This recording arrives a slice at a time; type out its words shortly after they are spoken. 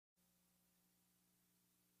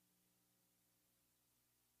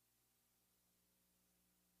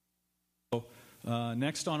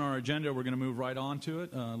Next on our agenda, we're going to move right on to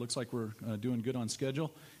it. Looks like we're doing good on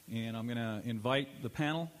schedule. And I'm going to invite the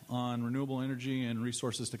panel on renewable energy and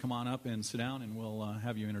resources to come on up and sit down, and we'll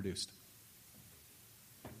have you introduced.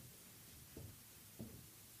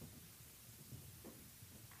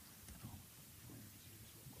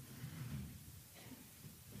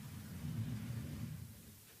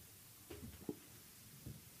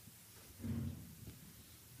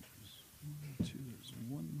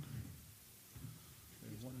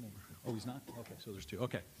 Oh, he's not? Okay, so there's two.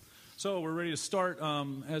 Okay. So we're ready to start.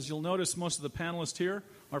 As you'll notice, most of the panelists here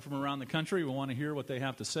are from around the country. We want to hear what they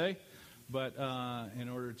have to say. But in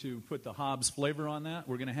order to put the Hobbs flavor on that,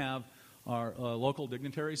 we're going to have our local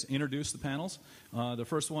dignitaries introduce the panels. The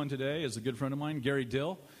first one today is a good friend of mine, Gary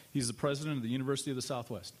Dill. He's the president of the University of the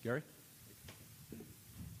Southwest. Gary?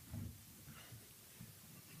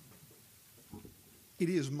 It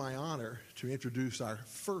is my honor to introduce our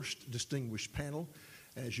first distinguished panel.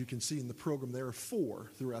 As you can see in the program, there are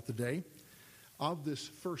 4 throughout the day. Of this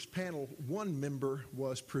first panel, 1 member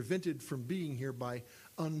was prevented from being here by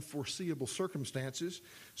unforeseeable circumstances.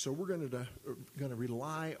 So we're going to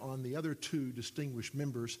rely on the other 2 distinguished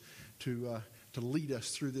members to lead us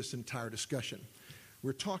through this entire discussion.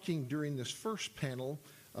 We're talking during this first panel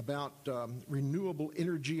about renewable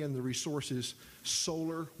energy and the resources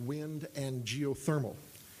solar, wind, and geothermal.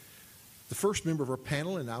 The first member of our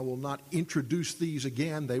panel, and I will not introduce these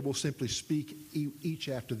again, they will simply speak each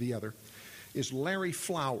after the other, is Larry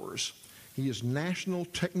Flowers. He is National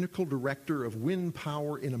Technical Director of Wind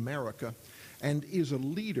Power in America and is a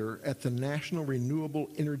leader at the National Renewable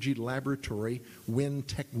Energy Laboratory Wind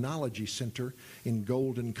Technology Center in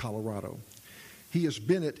Golden, Colorado. He has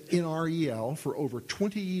been at NREL for over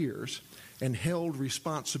 20 years and held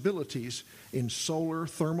responsibilities in solar,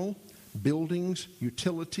 thermal, buildings,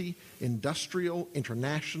 utility, industrial,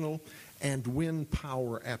 international, and wind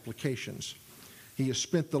power applications. He has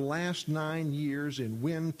spent the last 9 years in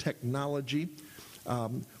wind technology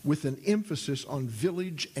with an emphasis on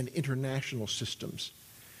village and international systems.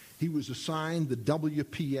 He was assigned the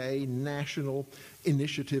WPA National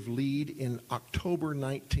Initiative Lead in October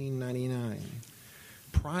 1999.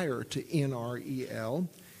 Prior to NREL,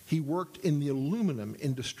 he worked in the aluminum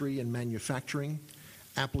industry and manufacturing,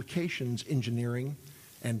 applications engineering,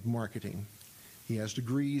 and marketing. He has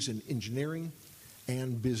degrees in engineering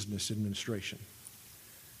and business administration.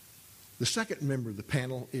 The second member of the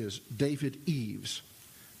panel is David Eves,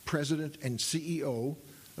 President and CEO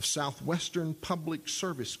of Southwestern Public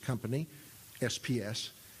Service Company, SPS,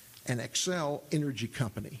 and Xcel Energy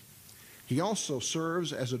Company. He also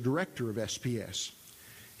serves as a director of SPS.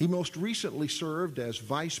 He most recently served as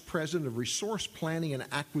Vice President of Resource Planning and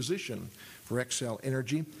Acquisition for Xcel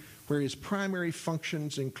Energy, where his primary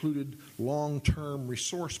functions included long-term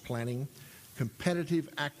resource planning, competitive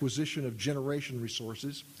acquisition of generation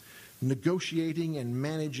resources, negotiating and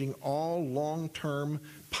managing all long-term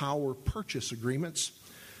power purchase agreements,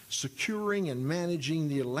 securing and managing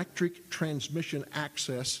the electric transmission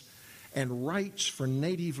access and rights for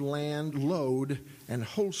native land load and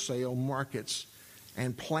wholesale markets,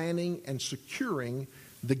 and planning and securing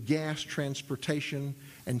the gas transportation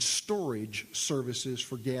and storage services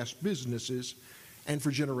for gas businesses and for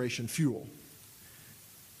generation fuel.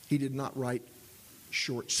 He did not write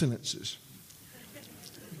short sentences.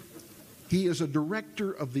 He is a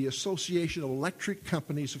director of the Association of Electric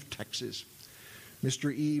Companies of Texas.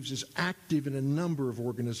 Mr. Eves is active in a number of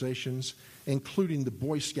organizations, including the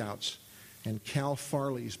Boy Scouts and Cal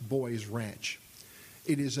Farley's Boys Ranch.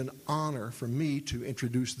 It is an honor for me to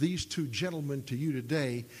introduce these 2 gentlemen to you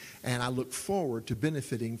today, and I look forward to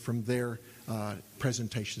benefiting from their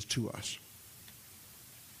presentations to us.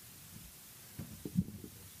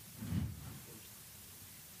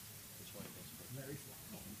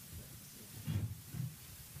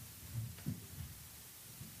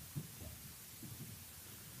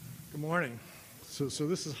 Good morning. So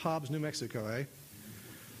this is Hobbs, New Mexico, eh?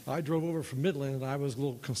 I drove over from Midland, and I was a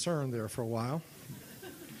little concerned there for a while.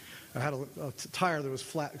 I had a tire that was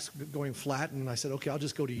flat, going flat, and I said, okay, I'll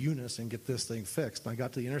just go to Eunice and get this thing fixed. And I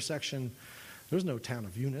got to the intersection. There's no town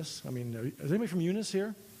of Eunice. I mean, is anybody from Eunice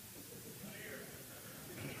here?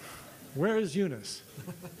 Where is Eunice?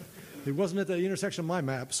 It wasn't at the intersection of my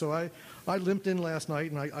map, so I limped in last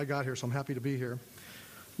night, and I got here, so I'm happy to be here.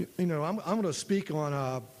 You know, I'm going to speak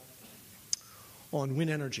on wind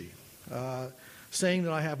energy. Saying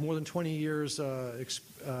that I have more than 20 years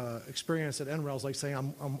experience at NREL is like saying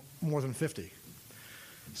I'm more than 50.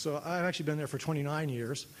 So I've actually been there for 29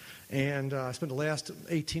 years, and I spent the last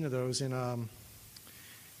 18 of those in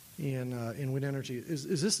wind energy.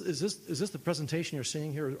 Is this the presentation you're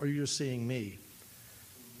seeing here, or are you just seeing me?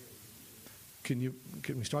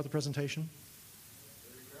 Can we start the presentation?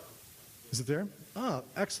 Is it there? Ah,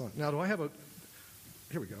 excellent. Now, do I have a...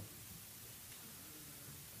 Here we go.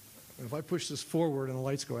 If I push this forward and the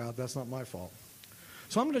lights go out, that's not my fault.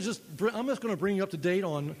 So I'm just going to bring you up to date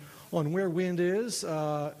on where wind is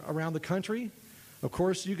around the country. Of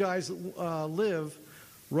course, you guys live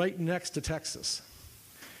right next to Texas.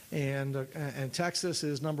 And Texas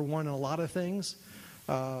is number one in a lot of things.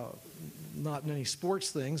 Not in any sports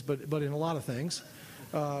things, but in a lot of things.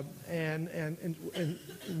 And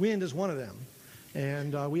wind is one of them.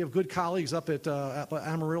 And we have good colleagues up at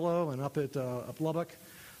Amarillo and up at Lubbock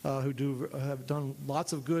who have done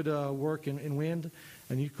lots of good work in wind.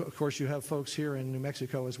 And of course, you have folks here in New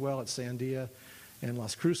Mexico as well at Sandia and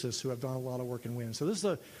Las Cruces who have done a lot of work in wind. So this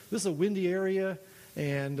is a windy area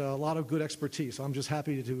and a lot of good expertise. So I'm just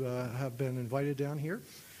happy to have been invited down here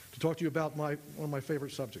to talk to you about one of my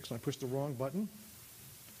favorite subjects. And I pushed the wrong button.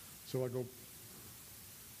 So I go,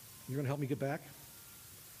 you're going to help me get back?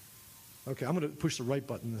 Okay, I'm going to push the right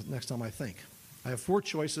button the next time I think. I have 4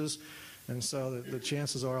 choices, and so the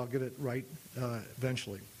chances are I'll get it right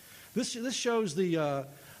eventually. This shows the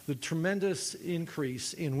tremendous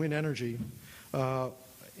increase in wind energy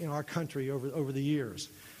in our country over the years.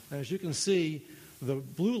 And as you can see, the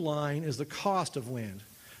blue line is the cost of wind.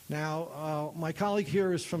 Now, my colleague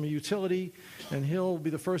here is from a utility, and he'll be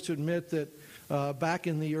the first to admit that back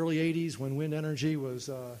in the early 80s when wind energy was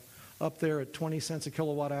up there at 20 cents a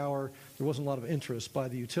kilowatt hour, there wasn't a lot of interest by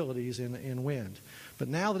the utilities in wind. But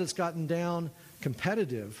now that it's gotten down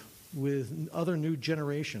competitive with other new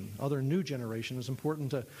generation, it's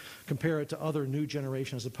important to compare it to other new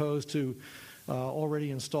generation as opposed to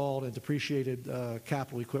already installed and depreciated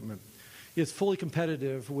capital equipment. It's fully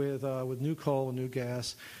competitive with new coal and new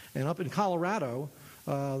gas. And up in Colorado,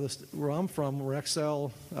 where I'm from, where XL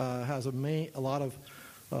has a lot of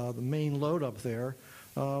the main load up there,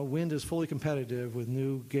 wind is fully competitive with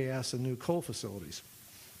new gas and new coal facilities.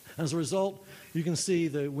 As a result, you can see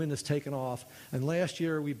the wind has taken off. And last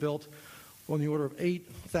year, we built on the order of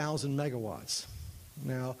 8,000 megawatts.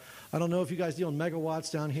 Now, I don't know if you guys deal in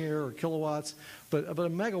megawatts down here or kilowatts, but a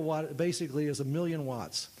megawatt basically is 1 million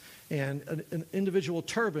watts. And an individual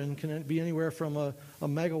turbine can be anywhere from a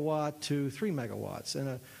megawatt to 3 megawatts.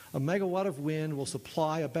 And a megawatt of wind will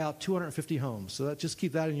supply about 250 homes. So just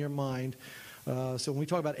keep that in your mind. So when we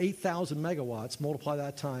talk about 8,000 megawatts, multiply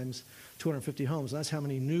that times 250 homes. And that's how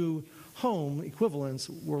many new home equivalents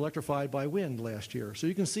were electrified by wind last year. So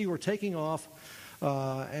you can see we're taking off.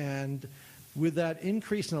 And with that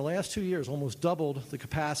increase in the last 2 years, almost doubled the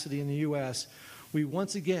capacity in the U.S., we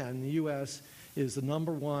once again, the U.S., is the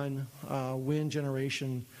number one wind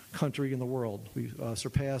generation country in the world. We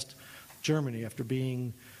surpassed Germany after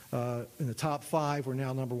being in the top 5. We're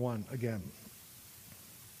now number 1 again.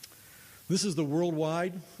 This is the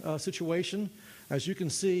worldwide situation. As you can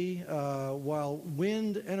see, while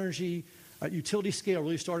wind energy at utility scale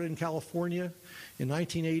really started in California in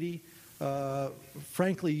 1980,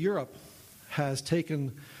 frankly, Europe has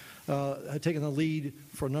taken the lead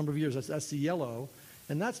for a number of years. That's the yellow.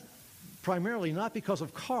 And that's primarily not because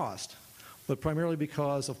of cost, but primarily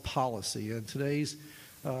because of policy. And today's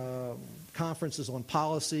conference is on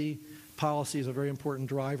policy. Policy is a very important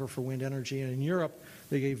driver for wind energy. And in Europe,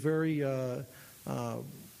 they gave very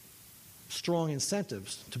strong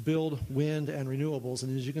incentives to build wind and renewables.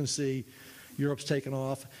 And as you can see, Europe's taken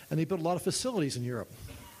off. And they built a lot of facilities in Europe.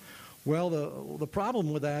 Well, the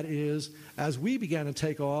problem with that is, as we began to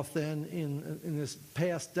take off then in this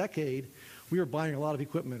past decade, we were buying a lot of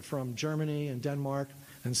equipment from Germany and Denmark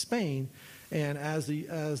and Spain. And as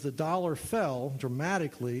the dollar fell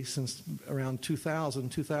dramatically since around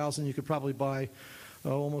 2000, you could probably buy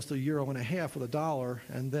almost €1.50 with $1.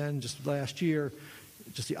 And then just last year,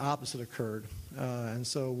 just the opposite occurred. And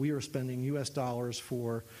so we were spending U.S. dollars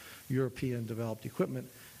for European developed equipment.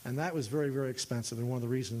 And that was very, very expensive, and one of the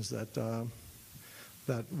reasons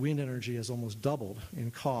that wind energy has almost doubled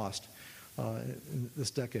in cost in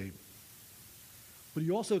this decade. But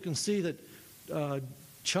you also can see that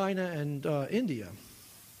China and India,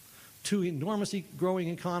 2 enormously growing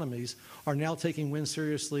economies, are now taking wind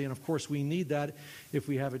seriously, and of course we need that if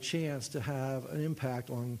we have a chance to have an impact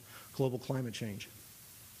on global climate change.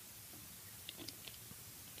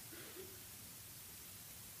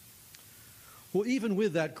 Well, even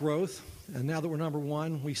with that growth, and now that we're number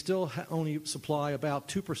 1, we still only supply about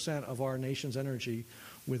 2% of our nation's energy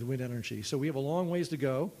with wind energy. So we have a long ways to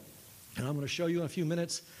go, and I'm going to show you in a few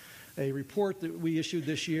minutes a report that we issued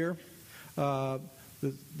this year that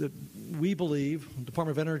we believe, the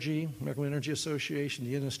Department of Energy, American Energy Association,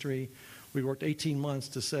 the industry, we worked 18 months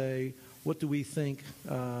to say, what do we think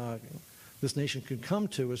this nation could come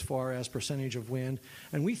to as far as percentage of wind.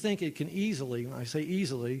 And we think it can easily, I say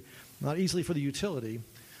easily, not easily for the utility,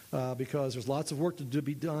 because there's lots of work to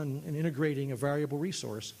be done in integrating a variable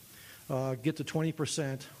resource, get to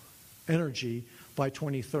 20% energy by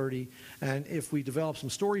 2030. And if we develop some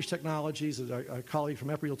storage technologies, as our colleague from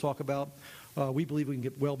EPRI will talk about, we believe we can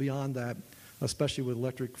get well beyond that, especially with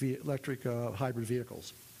electric hybrid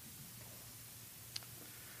vehicles.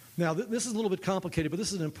 Now, this is a little bit complicated, but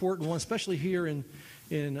this is an important one, especially here in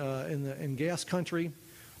gas country.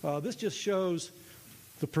 This just shows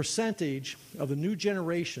the percentage of the new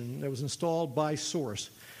generation that was installed by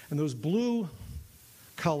source. And those blue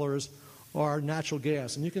colors are natural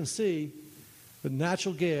gas. And you can see that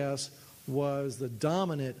natural gas was the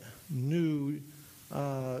dominant new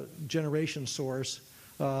generation source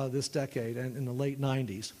this decade and in the late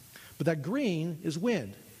 90s. But that green is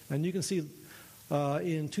wind. And you can see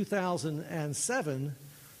in 2007,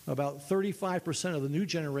 about 35% of the new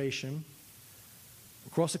generation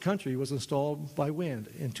across the country was installed by wind.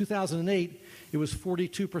 In 2008, it was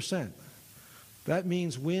 42%. That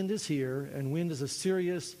means wind is here, and wind is a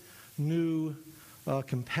serious, new,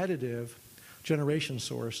 competitive generation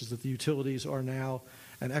source that the utilities are now,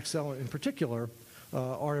 and Xcel in particular,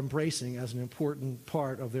 are embracing as an important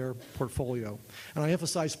part of their portfolio. And I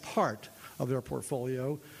emphasize part of their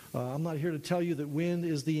portfolio. I'm not here to tell you that wind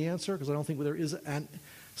is the answer, because I don't think there is a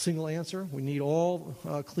single answer. We need all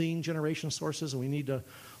clean generation sources, and we need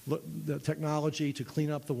the technology to clean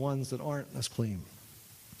up the ones that aren't as clean.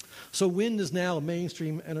 So wind is now a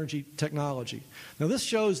mainstream energy technology. Now this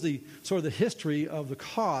shows the sort of the history of the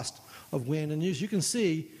cost of wind, and as you can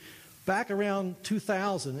see, back around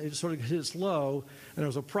 2000, it sort of hit its low, and there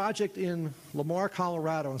was a project in Lamar,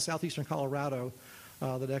 Colorado, in southeastern Colorado,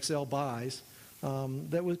 that Xcel buys,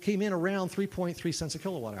 that came in around 3.3 cents a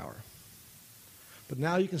kilowatt hour. But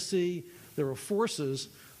now you can see there are forces,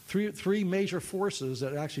 three major forces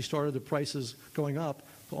that actually started the prices going up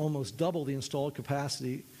to almost double the installed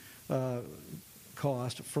capacity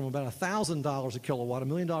cost, from about $1,000 a kilowatt, $1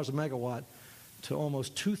 million a megawatt, to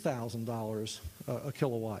almost $2,000 a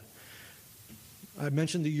kilowatt. I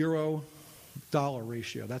mentioned the euro-dollar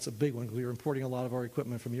ratio. That's a big one because we were importing a lot of our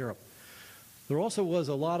equipment from Europe. There also was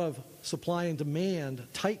a lot of supply and demand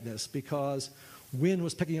tightness because wind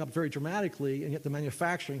was picking up very dramatically, and yet the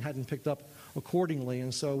manufacturing hadn't picked up accordingly.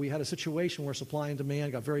 And so we had a situation where supply and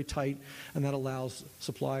demand got very tight, and that allows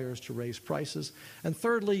suppliers to raise prices. And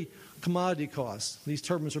thirdly, commodity costs. These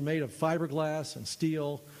turbines are made of fiberglass and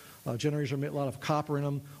steel. Generators are made a lot of copper in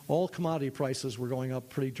them. All commodity prices were going up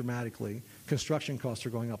pretty dramatically. Construction costs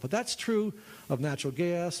are going up. But that's true of natural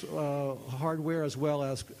gas, hardware, as well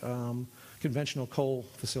as conventional coal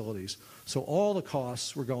facilities. So all the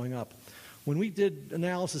costs were going up. When we did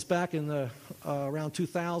analysis back in around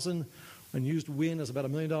 2000 and used wind as about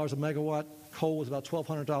 $1 million a megawatt, coal was about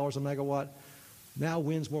 $1,200 a megawatt. Now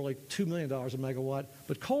wind's more like $2 million a megawatt,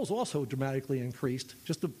 but coal's also dramatically increased.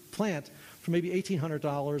 Just the plant from maybe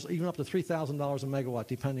 $1,800, even up to $3,000 a megawatt,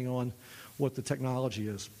 depending on what the technology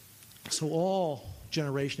is. So all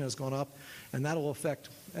generation has gone up, and that will affect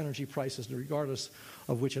energy prices regardless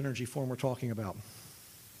of which energy form we're talking about.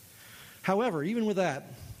 However, even with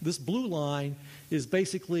that, this blue line is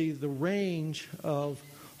basically the range of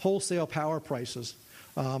wholesale power prices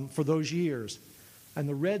for those years. And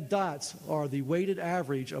the red dots are the weighted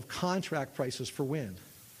average of contract prices for wind.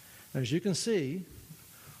 And as you can see,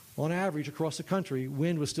 on average across the country,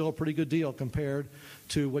 wind was still a pretty good deal compared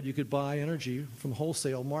to what you could buy energy from the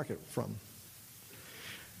wholesale market from.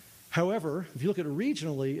 However, if you look at it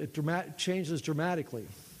regionally, it changes dramatically.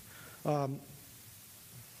 My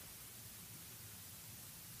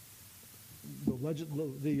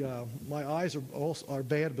eyes are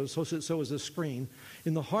bad, but so is this screen.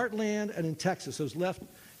 In the heartland and in Texas, those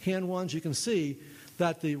left-hand ones, you can see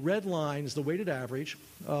that the red line is the weighted average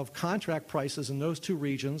of contract prices in those two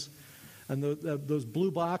regions, and those blue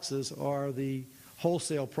boxes are the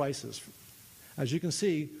wholesale prices. As you can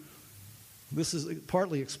see, this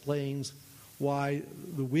partly explains why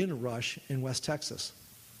the wind rush in West Texas,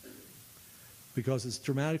 because it's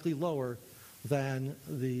dramatically lower than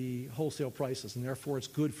the wholesale prices, and therefore it's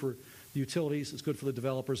good for the utilities, it's good for the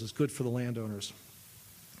developers, it's good for the landowners.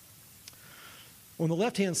 On the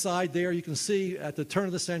left-hand side there, you can see at the turn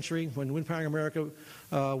of the century, when Wind Powering America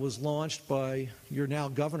was launched by your now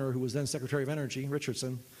governor, who was then Secretary of Energy,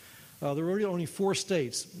 Richardson, there were really only 4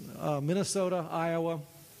 states, Minnesota, Iowa,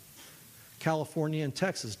 California, and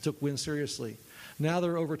Texas took wind seriously. Now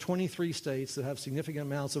there are over 23 states that have significant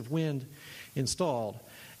amounts of wind installed.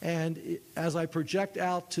 And as I project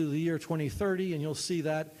out to the year 2030, and you'll see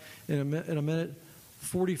that in a minute,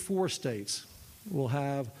 44 states will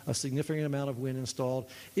have a significant amount of wind installed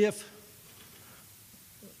if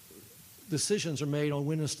decisions are made on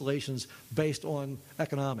wind installations based on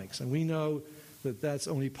economics. And we know that that's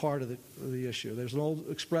only part of the issue. There's an old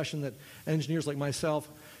expression that engineers like myself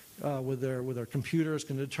with their computers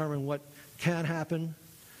can determine what can happen.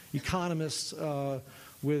 Economists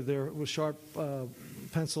with sharp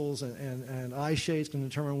pencils and eye shades can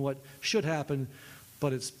determine what should happen,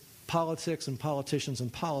 but it's politics and politicians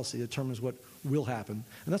and policy that determines what will happen.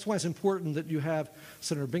 And that's why it's important that you have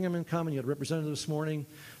Senator Bingaman come and you had a representative this morning.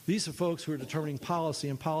 These are folks who are determining policy,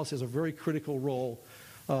 and policy has a very critical role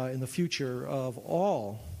in the future of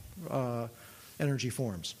all energy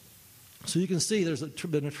forms. So you can see there's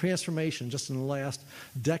been a transformation just in the last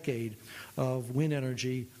decade of wind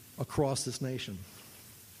energy across this nation.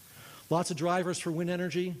 Lots of drivers for wind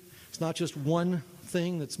energy. It's not just one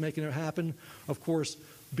thing that's making it happen. Of course,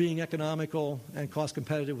 being economical and cost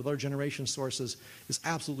competitive with other generation sources is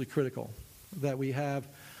absolutely critical, that we have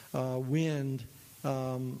wind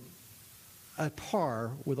at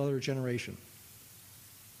par with other generation.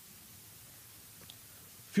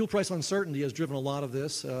 Fuel price uncertainty has driven a lot of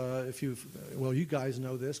this. You guys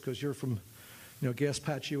know this because you're from Gas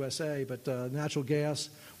Patch USA, but natural gas,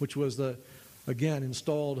 which was again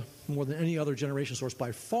installed more than any other generation source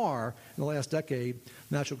by far in the last decade,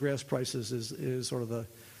 natural gas prices is sort of the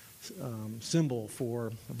symbol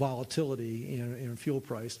for volatility in fuel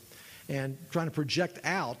price. And trying to project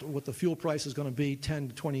out what the fuel price is going to be 10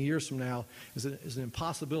 to 20 years from now is an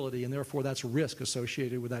impossibility, and therefore that's a risk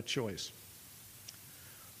associated with that choice.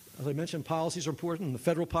 As I mentioned, policies are important. In the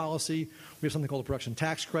federal policy, we have something called the production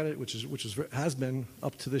tax credit, which has been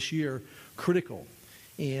up to this year critical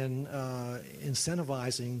in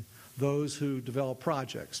incentivizing those who develop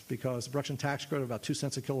projects, because the production tax credit of about 2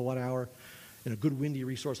 cents a kilowatt hour in a good windy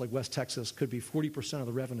resource like West Texas could be 40% of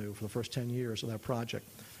the revenue for the first 10 years of that project.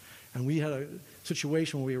 And we had a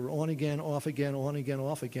situation where we were on again, off again, on again,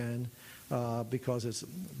 off again, because it's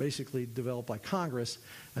basically developed by Congress,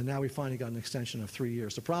 and now we finally got an extension of 3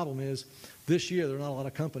 years. The problem is, this year there are not a lot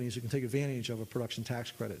of companies who can take advantage of a production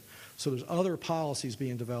tax credit. So there's other policies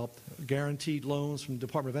being developed, guaranteed loans from the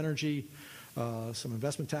Department of Energy, some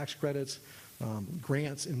investment tax credits,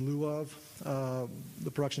 grants in lieu of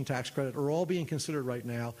the production tax credit are all being considered right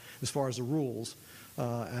now as far as the rules,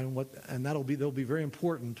 and they'll be very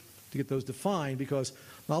important to get those defined, because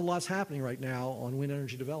not a lot's happening right now on wind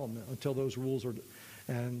energy development until those rules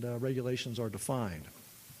and regulations are defined.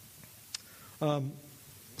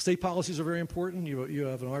 State policies are very important. You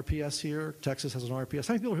have an RPS here. Texas has an RPS.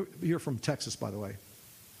 How many people are here from Texas, by the way?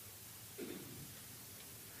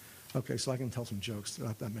 Okay, so I can tell some jokes.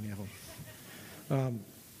 Not that many of them.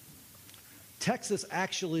 Texas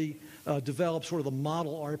actually developed sort of the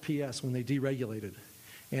model RPS when they deregulated.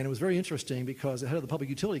 And it was very interesting because the head of the Public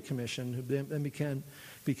Utility Commission, who then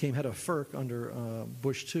became head of FERC under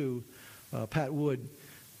Bush II, Pat Wood,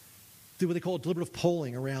 did what they call deliberative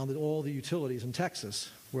polling around all the utilities in Texas,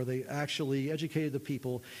 where they actually educated the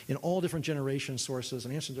people in all different generation sources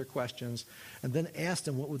and answered their questions, and then asked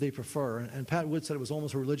them what would they prefer. And Pat Wood said it was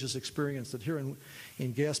almost a religious experience that here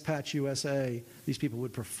in Gas Patch USA, these people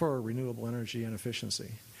would prefer renewable energy and efficiency.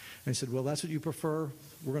 And he said, well, that's what you prefer.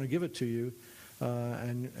 We're going to give it to you.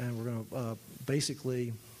 And we're going to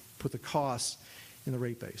basically put the costs in the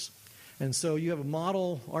rate base. And so you have a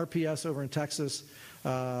model RPS over in Texas,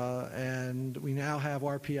 and we now have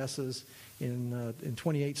RPSs in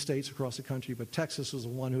 28 states across the country, but Texas was the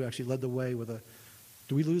one who actually led the way with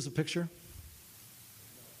do we lose the picture?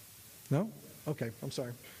 No? Okay, I'm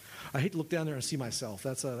sorry. I hate to look down there and see myself.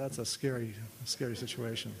 That's a scary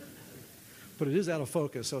situation. But it is out of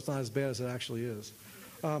focus, so it's not as bad as it actually is.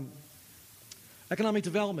 Economic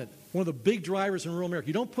development, one of the big drivers in rural America.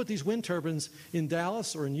 You don't put these wind turbines in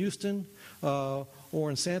Dallas or in Houston or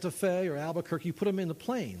in Santa Fe or Albuquerque. You put them in the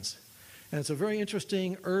plains. And it's a very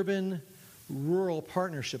interesting urban-rural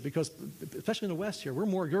partnership because, especially in the West here, we're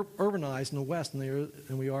more urbanized in the West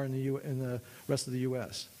than we are in the rest of the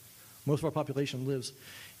U.S. Most of our population lives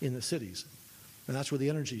in the cities. And that's where the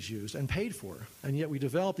energy is used and paid for. And yet we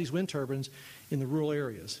develop these wind turbines in the rural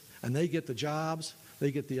areas. And they get the jobs,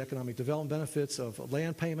 they get the economic development benefits of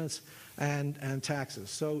land payments and taxes.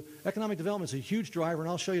 So economic development is a huge driver, and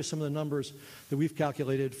I'll show you some of the numbers that we've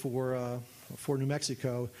calculated for New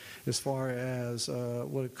Mexico as far as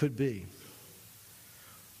what it could be.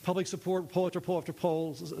 Public support, poll after poll after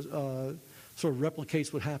poll, sort of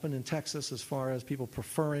replicates what happened in Texas as far as people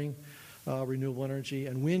preferring renewable energy,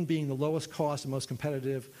 and wind being the lowest cost and most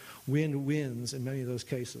competitive. Wind wins in many of those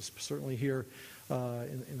cases, certainly here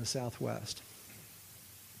in the Southwest.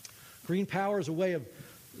 Green power is a way of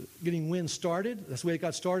getting wind started. That's the way it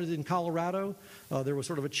got started in Colorado. There was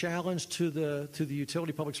sort of a challenge to the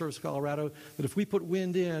utility public service of Colorado that if we put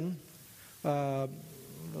wind in, the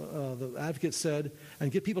advocate said,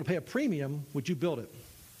 and get people to pay a premium, would you build it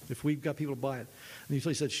if we got people to buy it? And the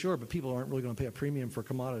utility said, sure, but people aren't really going to pay a premium for a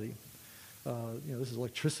commodity. This is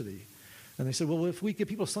electricity. And they said, well, if we get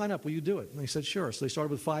people to sign up, will you do it? And they said, sure. So they started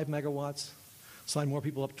with 5 megawatts, signed more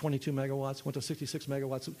people up, 22 megawatts, went to 66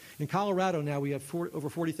 megawatts. In Colorado now we have over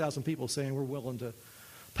 40,000 people saying we're willing to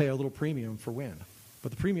pay a little premium for wind.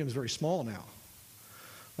 But the premium is very small now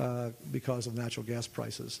because of natural gas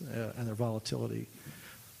prices and their volatility.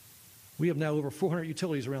 We have now over 400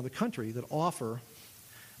 utilities around the country that offer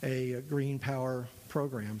a green power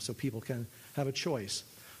program so people can have a choice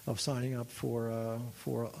of signing up for a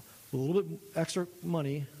little bit extra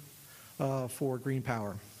money for green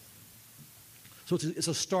power. So it's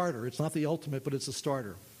a starter. It's not the ultimate, but it's a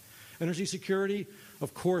starter. Energy security,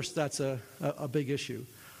 of course, that's a big issue.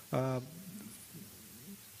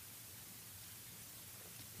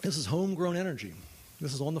 This is homegrown energy.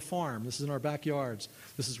 This is on the farm. This is in our backyards.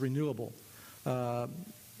 This is renewable. The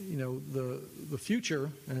future,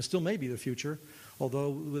 and it still may be the future, although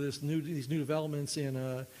with these new developments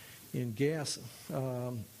in gas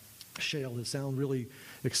shale that sound really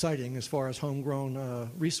exciting as far as homegrown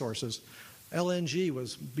resources. LNG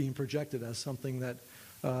was being projected as something that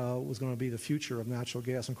was going to be the future of natural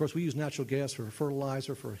gas. And of course, we use natural gas for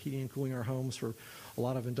fertilizer, for heating and cooling our homes, for a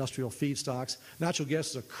lot of industrial feedstocks. Natural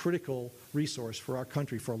gas is a critical resource for our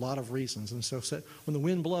country for a lot of reasons. And so when the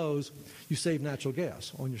wind blows, you save natural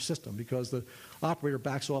gas on your system because the operator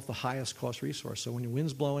backs off the highest cost resource. So when your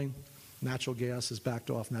wind's blowing, natural gas is backed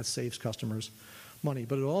off, and that saves customers money.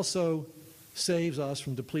 But it also saves us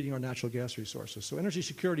from depleting our natural gas resources. So energy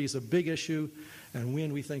security is a big issue, and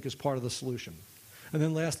wind, we think, is part of the solution. And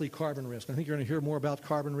then lastly, carbon risk. I think you're going to hear more about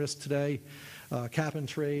carbon risk today, cap and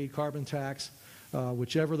trade, carbon tax,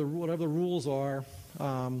 whatever the rules are.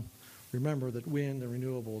 Remember that wind and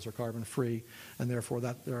renewables are carbon free, and therefore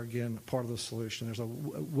they're again part of the solution. There's a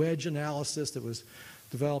wedge analysis that was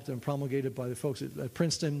developed and promulgated by the folks at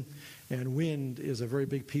Princeton, and wind is a very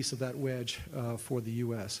big piece of that wedge for the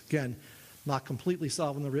U.S. Again, not completely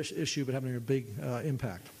solving the issue, but having a big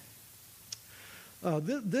impact.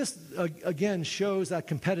 This again shows that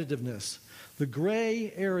competitiveness. The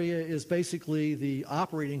gray area is basically the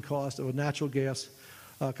operating cost of a natural gas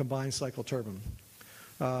combined cycle turbine,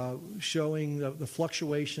 showing the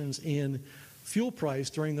fluctuations in fuel price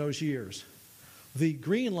during those years. The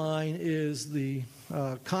green line is the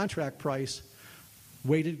contract price,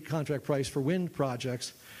 weighted contract price for wind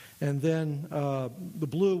projects, and then the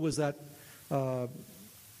blue was that,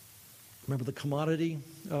 remember the commodity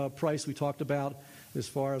price we talked about as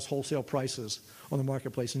far as wholesale prices on the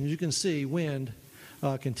marketplace. And as you can see, wind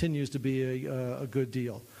continues to be a good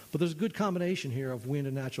deal. But there's a good combination here of wind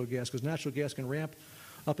and natural gas because natural gas can ramp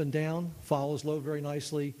up and down, follows load very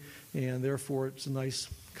nicely, and therefore it's a nice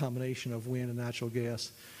combination of wind and natural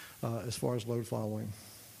gas as far as load following.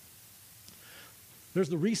 There's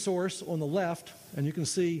the resource on the left, and you can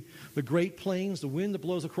see the Great Plains, the wind that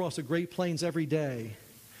blows across the Great Plains every day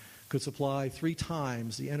could supply 3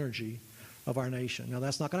 times the energy of our nation. Now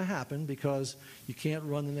that's not going to happen because you can't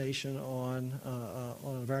run the nation on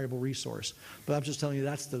a variable resource. But I'm just telling you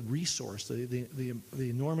that's the resource, the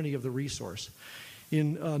enormity of the resource.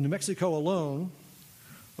 In New Mexico alone,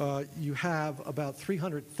 you have about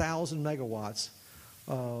 300,000 megawatts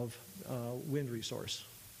of wind resource,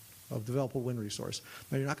 of developable wind resource.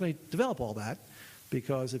 Now you're not going to develop all that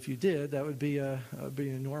because if you did, that would be an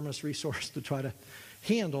enormous resource to try to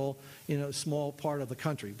handle in a small part of the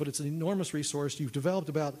country. But it's an enormous resource. You've developed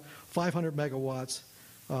about 500 megawatts,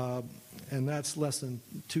 and that's less than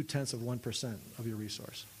 0.2% of your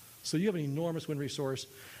resource. So you have an enormous wind resource,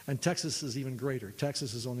 and Texas is even greater.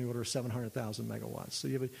 Texas is on the order of 700,000 megawatts. So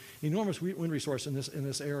you have an enormous wind resource in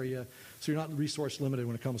this area, so you're not resource limited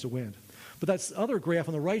when it comes to wind. But that other graph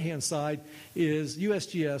on the right-hand side is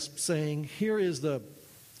USGS saying here is the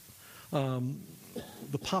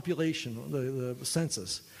population, the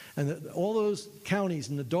census. And all those counties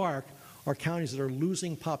in the dark are counties that are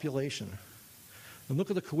losing population. And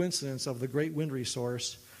look at the coincidence of the great wind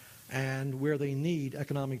resource and where they need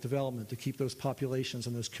economic development to keep those populations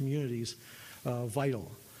and those communities vital.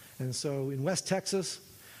 And so in West Texas,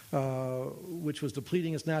 which was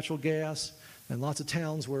depleting its natural gas, and lots of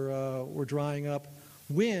towns were drying up,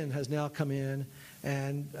 wind has now come in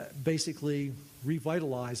and basically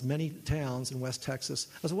revitalized many towns in West Texas,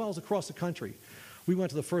 as well as across the country. We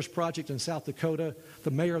went to the first project in South Dakota.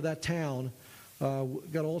 The mayor of that town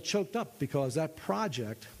got all choked up because that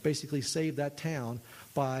project basically saved that town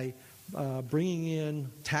by bringing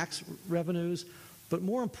in tax revenues, but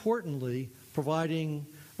more importantly, providing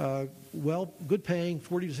good-paying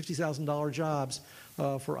 $40,000 to $60,000 jobs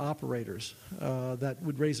for operators that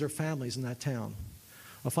would raise their families in that town.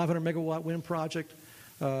 A 500-megawatt wind project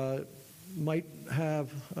might have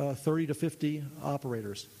 30 to 50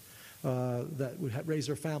 operators that would raise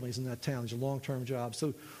their families in that town. These are long-term jobs.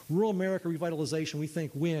 So rural America revitalization, we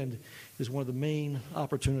think wind is one of the main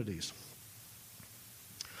opportunities.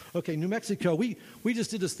 Okay, New Mexico, we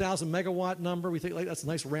just did this 1,000-megawatt number. We think that's a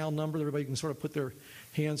nice round number that everybody can sort of put their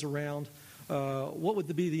hands around. What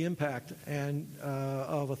would be the impact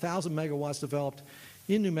of 1,000 megawatts developed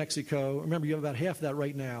in New Mexico? Remember, you have about half of that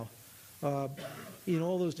right now. In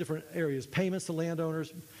all those different areas, payments to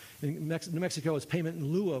landowners. In New Mexico, it's payment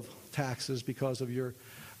in lieu of taxes because of your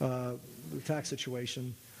tax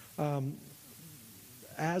situation,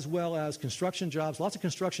 as well as construction jobs, lots of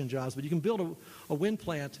construction jobs, but you can build a wind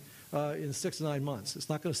plant in 6 to 9 months. It's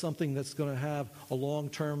not going to something that's going to have a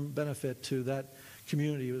long-term benefit to that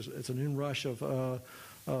community. It's an inrush of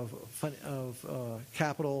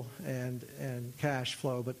capital and cash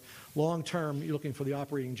flow, but long-term, you're looking for the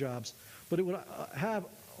operating jobs. But it would have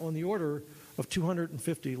on the order of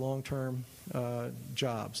 250 long-term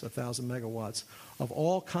jobs, 1,000 megawatts, of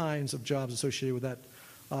all kinds of jobs associated with that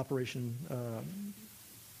operation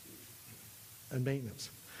and maintenance.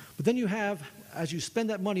 But then you have, as you spend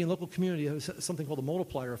that money in local community, you have something called the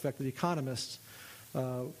multiplier effect that the economists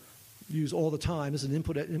use all the time. This is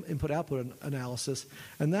an input-output analysis,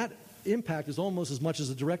 and that impact is almost as much as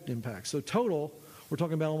the direct impact. So total, we're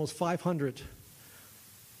talking about almost 500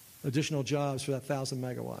 additional jobs for that 1,000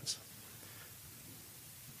 megawatts.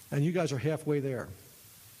 And you guys are halfway there.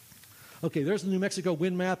 Okay, there's the New Mexico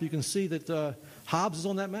wind map. You can see that Hobbs is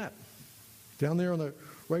on that map, down there on the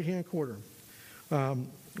right-hand corner.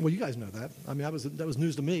 Well, you guys know that. I mean, that was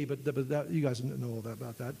news to me, but you guys know all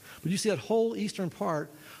about that. But you see that whole eastern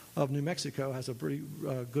part of New Mexico has a pretty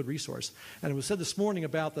good resource. And it was said this morning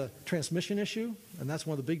about the transmission issue, and that's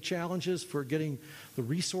one of the big challenges for getting the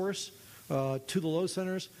resource to the load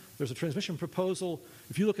centers. There's a transmission proposal.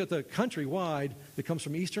 If you look at the countrywide, it comes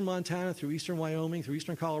from eastern Montana through eastern Wyoming, through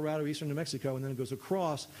eastern Colorado, eastern New Mexico, and then it goes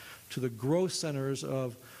across to the growth centers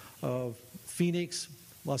of Phoenix,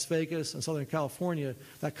 Las Vegas, and Southern California.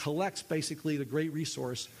 That collects basically the great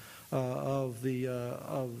resource of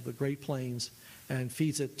the Great Plains and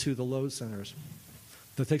feeds it to the load centers.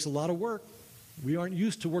 That takes a lot of work. We aren't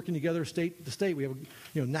used to working together state to state. We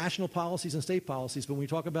have national policies and state policies, but when we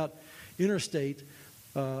talk about interstate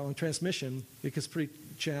on transmission, it gets pretty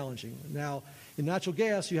challenging. Now, in natural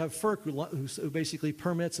gas, you have FERC who basically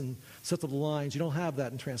permits and sets up the lines. You don't have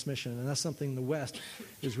that in transmission, and that's something the West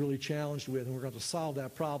is really challenged with, and we're going to solve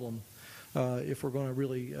that problem if we're going to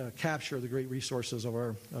really capture the great resources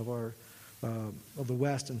of the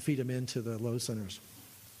West and feed them into the load centers.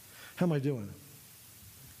 How am I doing?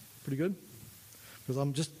 Pretty good? Because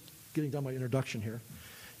I'm just getting done my introduction here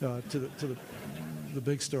to the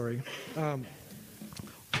big story.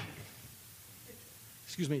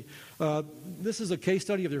 Excuse me. This is a case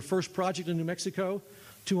study of their first project in New Mexico,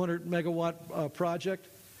 200 megawatt project.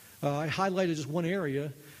 I highlighted just one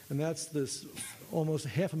area, and that's this almost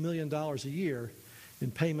 $500,000 a year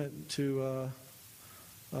in payment to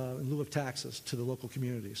in lieu of taxes to the local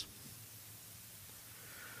communities.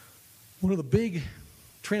 One of the big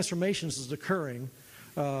transformations that's occurring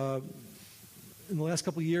in the last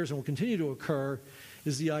couple of years and will continue to occur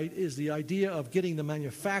is the idea of getting the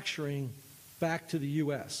manufacturing back to the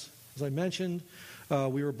U.S. As I mentioned,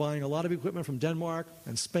 we were buying a lot of equipment from Denmark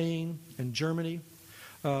and Spain and Germany,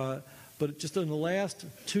 but just in the last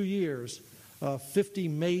 2 years, 50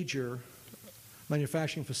 major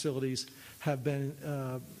manufacturing facilities have been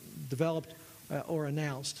developed or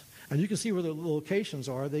announced. And you can see where the locations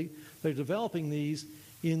are. They're developing these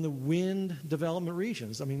in the wind development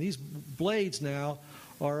regions. I mean, these blades now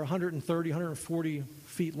are 130, 140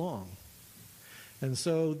 feet long. And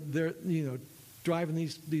so they're, driving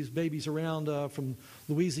these babies around from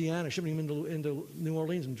Louisiana, shipping them into New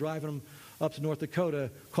Orleans and driving them up to North Dakota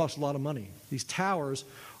costs a lot of money. These towers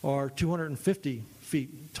are 250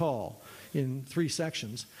 feet tall in 3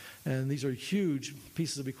 sections, and these are huge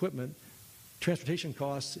pieces of equipment. Transportation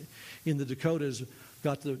costs in the Dakotas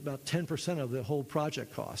got to about 10% of the whole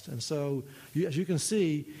project cost. And so, as you can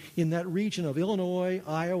see, in that region of Illinois,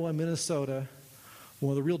 Iowa, Minnesota,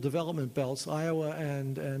 one of the real development belts, Iowa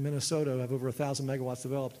and Minnesota have over 1,000 megawatts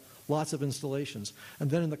developed, lots of installations. And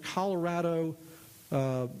then in the Colorado,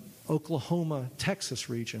 Oklahoma, Texas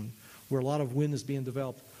region, where a lot of wind is being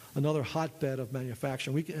developed, another hotbed of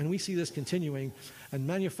manufacturing. And we see this continuing. And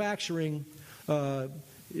manufacturing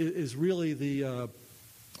is really the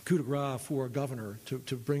coup de grace for a governor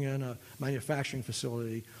to bring in a manufacturing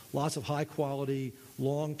facility. Lots of high-quality,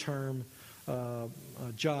 long-term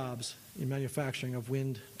jobs in manufacturing of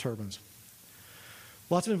wind turbines.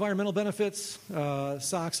 Lots of environmental benefits,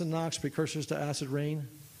 SOx and NOx, precursors to acid rain.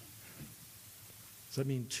 Does that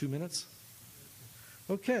mean 2 minutes?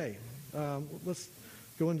 Okay, let's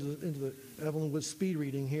go into the Evelyn Wood speed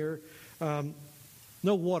reading here.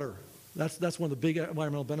 No water. That's one of the big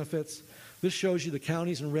environmental benefits. This shows you the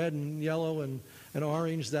counties in red and yellow and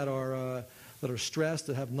orange that are stressed,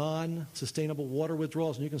 that have non-sustainable water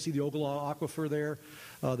withdrawals. And you can see the Ogallala Aquifer there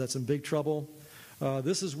that's in big trouble.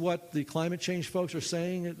 This is what the climate change folks are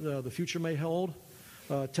saying the future may hold.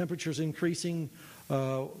 Temperatures increasing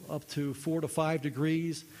up to 4 to 5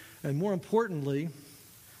 degrees. And more importantly,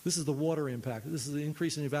 this is the water impact. This is the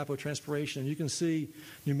increase in evapotranspiration. And you can see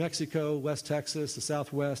New Mexico, West Texas, the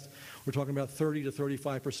Southwest, we're talking about 30 to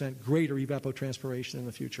 35% greater evapotranspiration in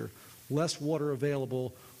the future. Less water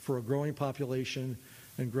available for a growing population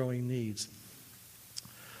and growing needs.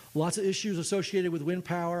 Lots of issues associated with wind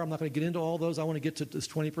power. I'm not going to get into all those. I want to get to this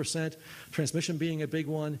 20%. Transmission being a big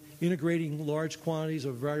one. Integrating large quantities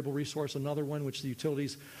of variable resource, another one, which the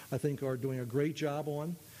utilities, I think, are doing a great job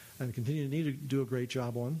on and continue to need to do a great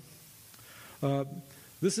job on.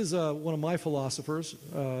 This is one of my philosophers,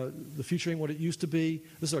 the future ain't what it used to be.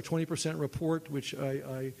 This is our 20% report, which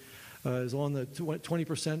is on the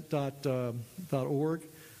 20%.org.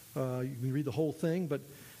 You can read the whole thing, but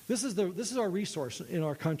this is our resource in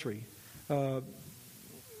our country. And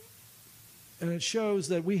it shows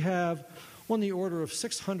that we have on the order of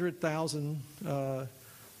 600,000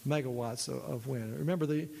 megawatts of wind. Remember,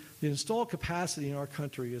 the installed capacity in our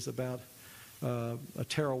country is about a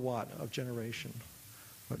terawatt of generation.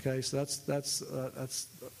 Okay, so this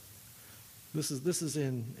is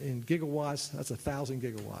in gigawatts. That's 1,000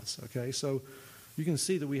 gigawatts. Okay, so you can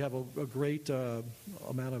see that we have a great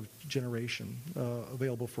amount of generation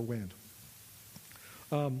available for wind.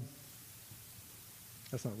 That's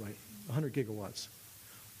not right. 100 gigawatts.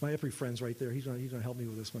 My EPRI friend's right there. He's going to help me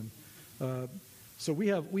with this one. So we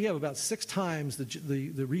have about 6 times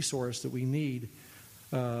the resource that we need,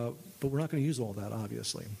 but we're not going to use all that,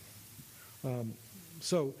 obviously.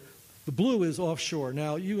 So the blue is offshore.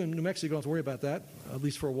 Now, you in New Mexico don't have to worry about that, at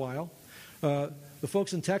least for a while. The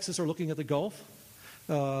folks in Texas are looking at the Gulf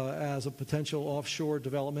as a potential offshore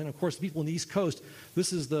development. Of course, the people on the East Coast,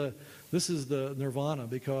 this is the nirvana,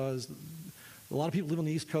 because a lot of people live on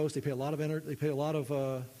the East Coast. They pay a lot of energy. They pay a lot of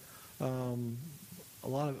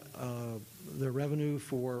their revenue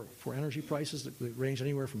for energy prices that range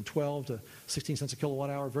anywhere from 12 to 16 cents a kilowatt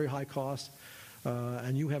hour, very high cost.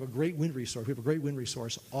 And you have a great wind resource. We have a great wind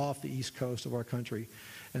resource off the east coast of our country.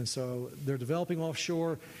 And so they're developing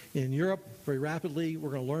offshore in Europe very rapidly. We're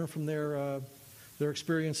going to learn from their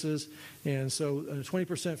experiences. And so in a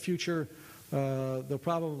 20% future, there'll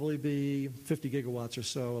probably be 50 gigawatts or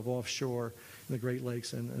so of offshore in the Great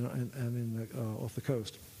Lakes and off the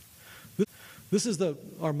coast. This is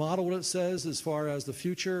our model, what it says as far as the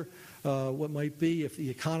future, what might be if the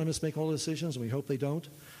economists make all the decisions, and we hope they don't.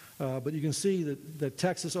 But you can see that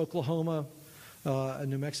Texas, Oklahoma, and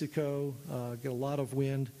New Mexico get a lot of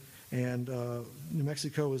wind, and New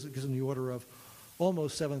Mexico is in the order of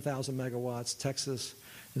almost 7,000 megawatts, Texas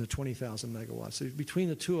in the 20,000 megawatts. So between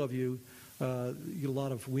the two of you, you get a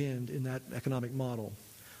lot of wind in that economic model.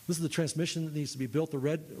 This is the transmission that needs to be built. The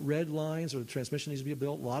red lines, or the transmission needs to be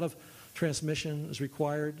built. A lot of transmission is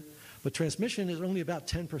required, but transmission is only about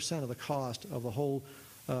 10% of the cost of the whole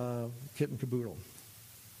kit and caboodle.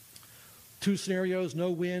 2 scenarios, no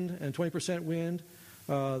wind and 20% wind.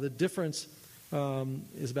 The difference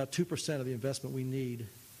is about 2% of the investment we need,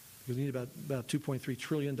 because we need about $2.3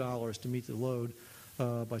 trillion to meet the load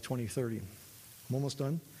by 2030. I'm almost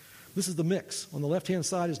done. This is the mix. On the left-hand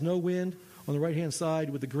side is no wind. On the right-hand side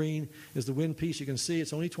with the green is the wind piece. You can see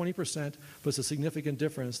it's only 20%, but it's a significant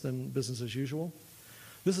difference than business as usual.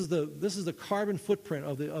 This is the carbon footprint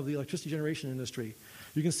of the electricity generation industry.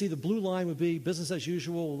 You can see the blue line would be business as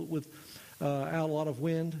usual with out a lot of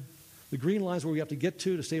wind. The green line is where we have to get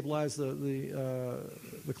to stabilize the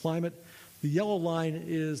climate. The yellow line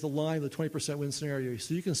is the line of the 20% wind scenario.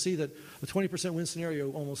 So you can see that the 20% wind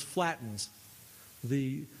scenario almost flattens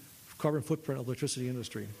the carbon footprint of the electricity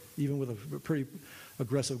industry, even with a pretty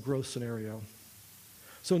aggressive growth scenario.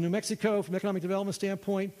 So in New Mexico, from an economic development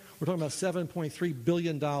standpoint, we're talking about $7.3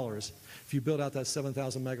 billion if you build out that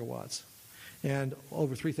 7,000 megawatts, and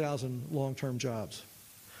over 3,000 long-term jobs.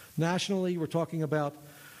 Nationally, we're talking about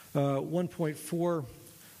 $1.4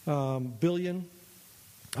 billion.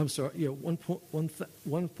 I'm sorry,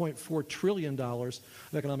 $1.4 trillion of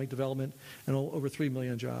economic development and over 3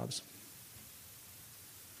 million jobs.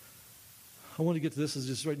 I want to get to this, is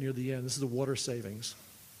just right near the end. This is the water savings.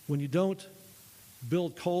 When you don't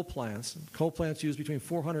build coal plants use between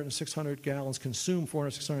 400 and 600 gallons, consume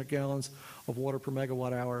 400, 600 gallons of water per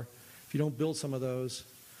megawatt hour. If you don't build some of those,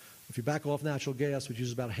 if you back off natural gas, which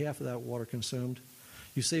uses about half of that water consumed,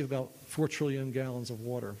 you save about 4 trillion gallons of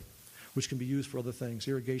water, which can be used for other things,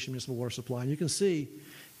 irrigation, municipal water supply. And you can see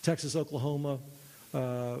Texas, Oklahoma,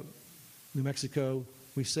 New Mexico,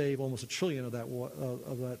 we save almost 1 trillion of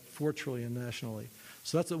that 4 trillion nationally.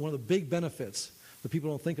 So that's one of the big benefits that people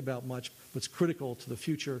don't think about much, but it's critical to the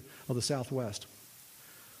future of the Southwest.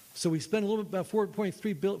 So we spend a little bit, about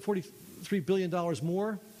 $43 billion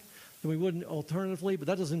more than we would alternatively, but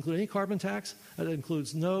that doesn't include any carbon tax. That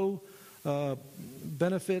includes no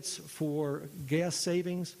benefits for gas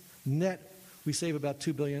savings. Net, we save about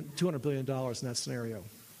 $200 billion in that scenario.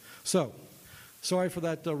 So, sorry for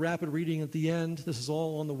that rapid reading at the end. This is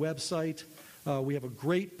all on the website. We have a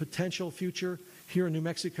great potential future here in New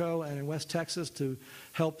Mexico and in West Texas to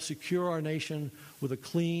help secure our nation with a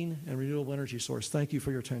clean and renewable energy source. Thank you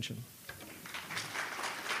for your attention.